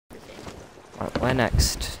Right, where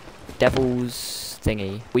next? Devil's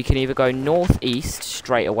thingy. We can either go northeast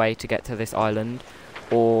straight away to get to this island,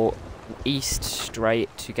 or east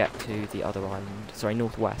straight to get to the other island. Sorry,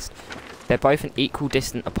 northwest. They're both an equal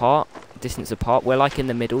distance apart. We're like in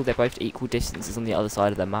the middle. They're both equal distances on the other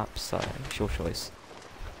side of the map, so it's your choice.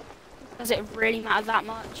 Does it really matter that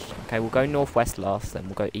much? Okay, we'll go northwest last, then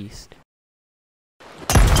we'll go east.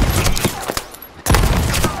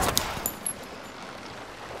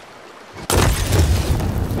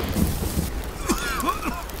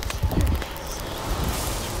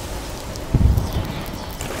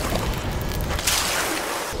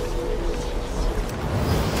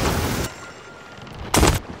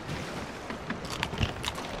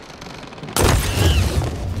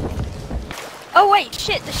 Oh wait,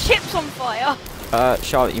 shit, the ship's on fire!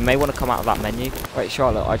 Charlotte, you may want to come out of that menu. Wait,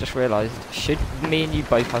 Charlotte, I just realised, should me and you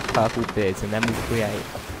both have purple beards and then we create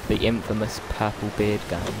the infamous purple beard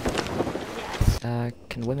gang? Yes.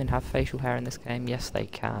 Can women have facial hair in this game? Yes, they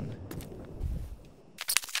can.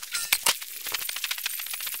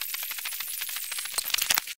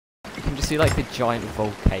 You can just see like the giant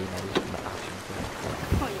volcanoes from the action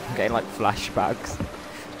film. Oh, yeah. I'm getting like flashbacks.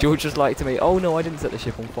 George was like to me, oh no, I didn't set the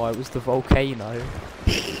ship on fire, it was the volcano.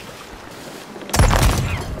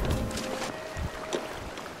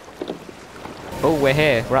 Oh, we're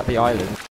here, we're at the island.